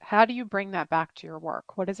state, how do you bring that back to your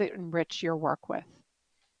work? What does it enrich your work with?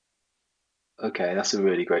 Okay, that's a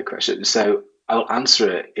really great question. So I'll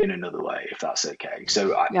answer it in another way if that's okay.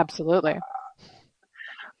 So Absolutely.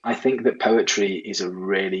 I think that poetry is a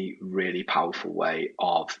really, really powerful way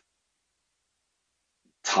of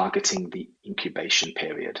targeting the incubation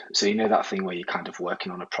period. So you know that thing where you're kind of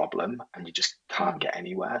working on a problem and you just can't Mm. get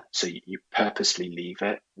anywhere. So you purposely leave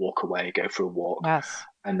it, walk away, go for a walk, Yes.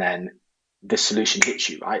 and then the solution hits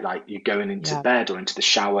you, right? Like you're going into Yeah. bed or into the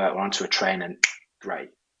shower or onto a train and great.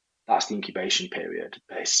 That's the incubation period.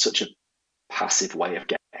 But it's such a passive way of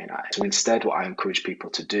getting at it. So instead, what I encourage people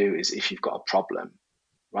to do is if you've got a problem,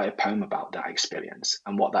 write a poem about that experience.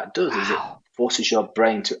 And what that does is it Wow. forces your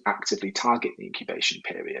brain to actively target the incubation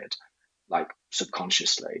period, like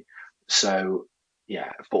subconsciously. So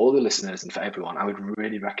yeah, for all the listeners and for everyone, I would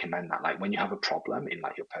really recommend that. Like when you have a problem in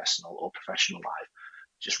like your personal or professional life,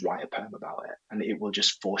 just write a poem about it. And it will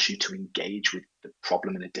just force you to engage with the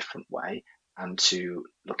problem in a different way and to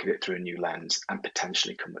look at it through a new lens and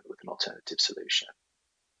potentially come up with an alternative solution.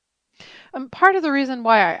 Part of the reason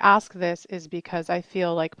why I ask this is because I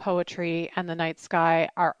feel like poetry and the night sky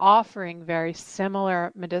are offering very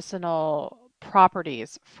similar medicinal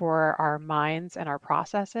properties for our minds and our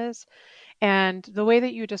processes. And the way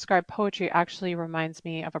that you describe poetry actually reminds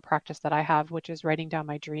me of a practice that I have, which is writing down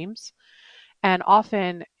my dreams. And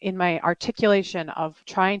often in my articulation of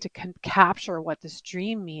trying to capture what this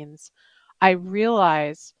dream means, I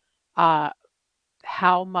realize uh,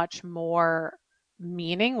 how much more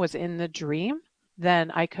meaning was in the dream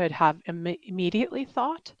than I could have immediately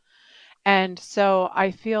thought. And so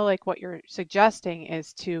I feel like what you're suggesting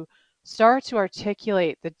is to start to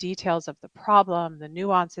articulate the details of the problem, the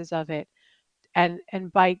nuances of it, and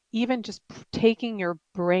by even just taking your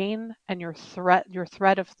brain and your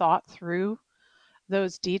thread of thought through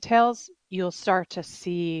those details, you'll start to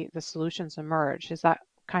see the solutions emerge. Is that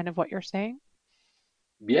kind of what you're saying?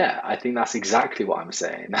 Yeah, I think that's exactly what I'm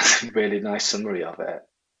saying. That's a really nice summary of it.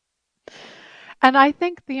 And I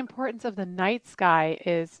think the importance of the night sky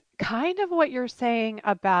is kind of what you're saying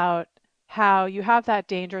about how you have that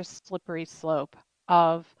dangerous slippery slope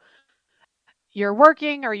of you're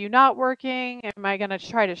working, are you not working? Am I going to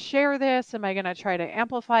try to share this? Am I going to try to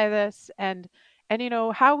amplify this? And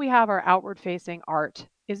how we have our outward facing art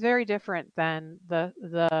is very different than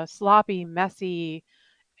the sloppy, messy,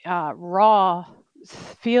 raw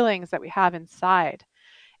feelings that we have inside.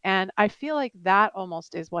 And I feel like that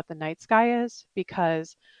almost is what the night sky is,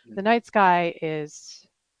 because the night sky is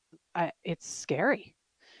it's scary,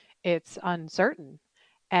 it's uncertain.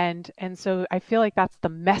 And so I feel like that's the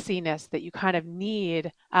messiness that you kind of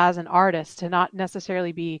need as an artist, to not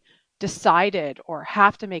necessarily be decided or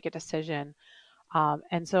have to make a decision.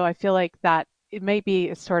 And so I feel like that it may be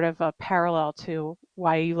a sort of a parallel to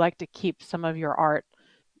why you like to keep some of your art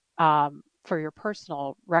for your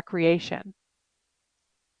personal recreation.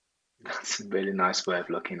 That's a really nice way of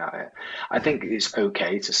looking at it. I think it's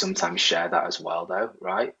okay to sometimes share that as well, though,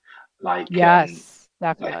 right? Like, Yes,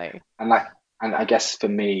 like, definitely. and like, and I guess for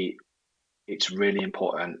me, it's really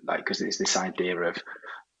important, like, because it's this idea of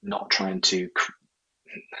not trying to.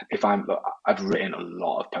 If I've written a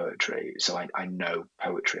lot of poetry, so I know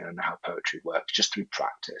poetry and I know how poetry works just through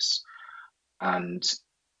practice. And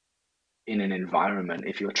in an environment,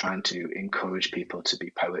 if you're trying to encourage people to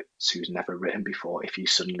be poets who's never written before, if you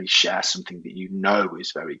suddenly share something that you know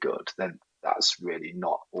is very good, then that's really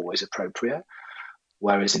not always appropriate.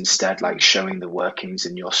 Whereas instead, like showing the workings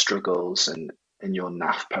and your struggles and your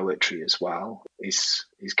naff poetry as well is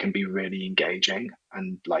can be really engaging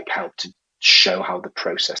and like help to show how the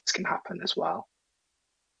process can happen as well.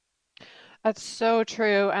 That's so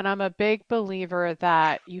true. And I'm a big believer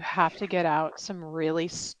that you have to get out some really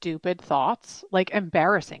stupid thoughts, like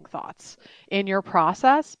embarrassing thoughts in your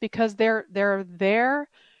process, because they're there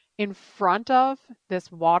in front of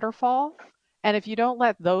this waterfall. And if you don't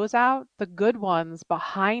let those out, the good ones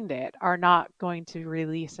behind it are not going to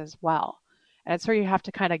release as well. And so you have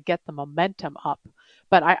to kind of get the momentum up.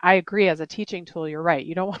 But I agree, as a teaching tool, you're right.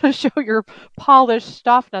 You don't want to show your polished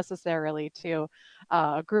stuff necessarily to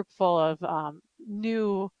a group full of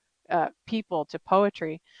new people to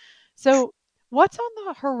poetry. So, what's on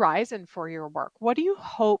the horizon for your work? What do you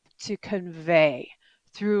hope to convey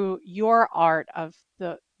through your art of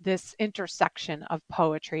this intersection of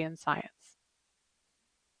poetry and science?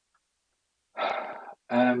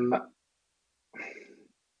 Um,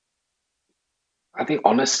 I think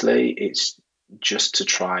honestly, it's just to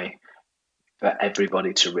try for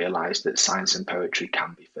everybody to realize that science and poetry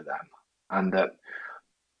can be for them, and that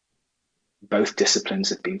both disciplines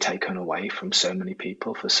have been taken away from so many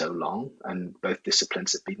people for so long, and both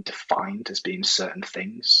disciplines have been defined as being certain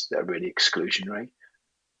things that are really exclusionary.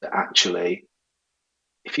 That actually,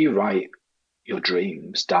 if you write your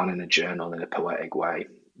dreams down in a journal in a poetic way,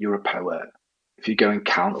 you're a poet. If you go and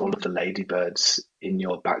count all of the ladybirds in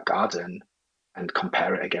your back garden and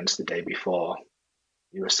compare it against the day before,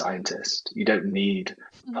 you're a scientist. You don't need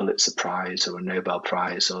a Pulitzer Prize or a Nobel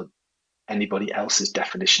Prize or anybody else's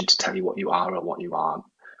definition to tell you what you are or what you aren't.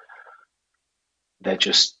 They're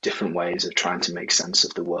just different ways of trying to make sense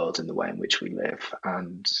of the world and the way in which we live.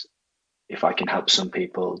 And if I can help some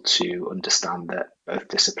people to understand that both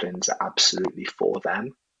disciplines are absolutely for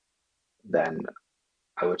them, then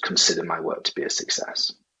I would consider my work to be a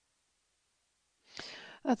success.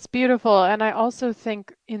 That's beautiful. And I also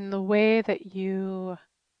think in the way that you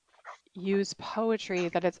use poetry,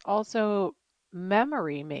 that it's also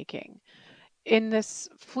memory making. In this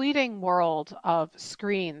fleeting world of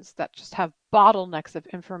screens that just have bottlenecks of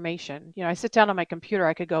information, I sit down on my computer,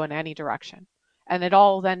 I could go in any direction, and it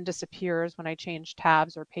all then disappears when I change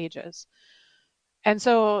tabs or pages. And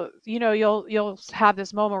so, you'll have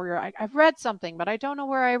this moment where I've read something, but I don't know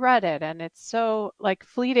where I read it, and it's so like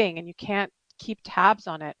fleeting, and you can't keep tabs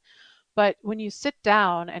on it. But when you sit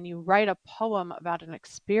down and you write a poem about an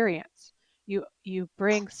experience, you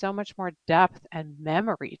bring so much more depth and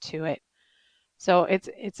memory to it. So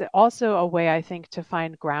it's also a way, I think, to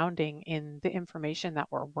find grounding in the information that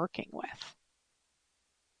we're working with.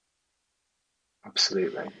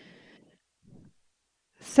 Absolutely.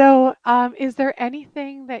 So, is there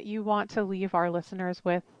anything that you want to leave our listeners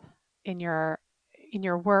with in your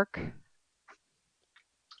work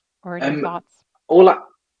or in your Um, thoughts? all I,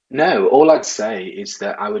 no, all I'd say is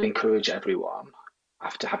that I would encourage everyone,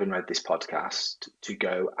 after having read this podcast, to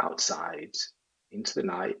go outside into the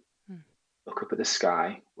night, Hmm. look up at the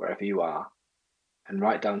sky, wherever you are, and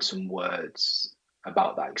write down some words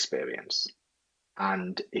about that experience.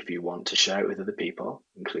 And if you want to share it with other people,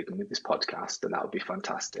 including with this podcast, then that would be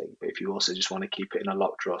fantastic. But if you also just want to keep it in a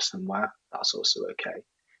locked drawer somewhere, that's also okay.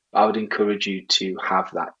 But I would encourage you to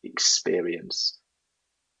have that experience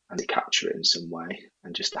and to capture it in some way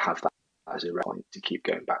and just to have that as a point to keep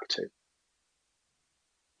going back to.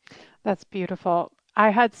 That's beautiful. I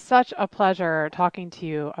had such a pleasure talking to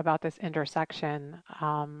you about this intersection.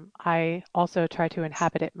 I also try to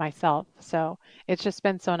inhabit it myself, so it's just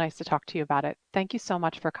been so nice to talk to you about it. Thank you so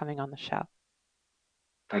much for coming on the show.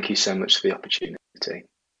 Thank you so much for the opportunity.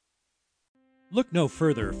 Look no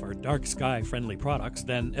further for dark sky friendly products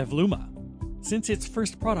than Evluma. Since its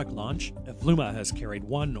first product launch, Evluma has carried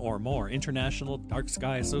one or more International Dark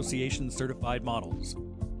Sky Association certified models.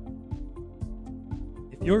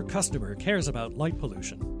 If your customer cares about light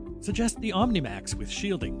pollution, suggest the OmniMax with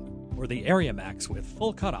shielding or the AreaMax with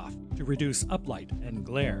full cutoff to reduce uplight and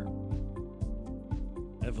glare.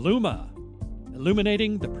 Evluma,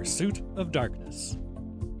 illuminating the pursuit of darkness.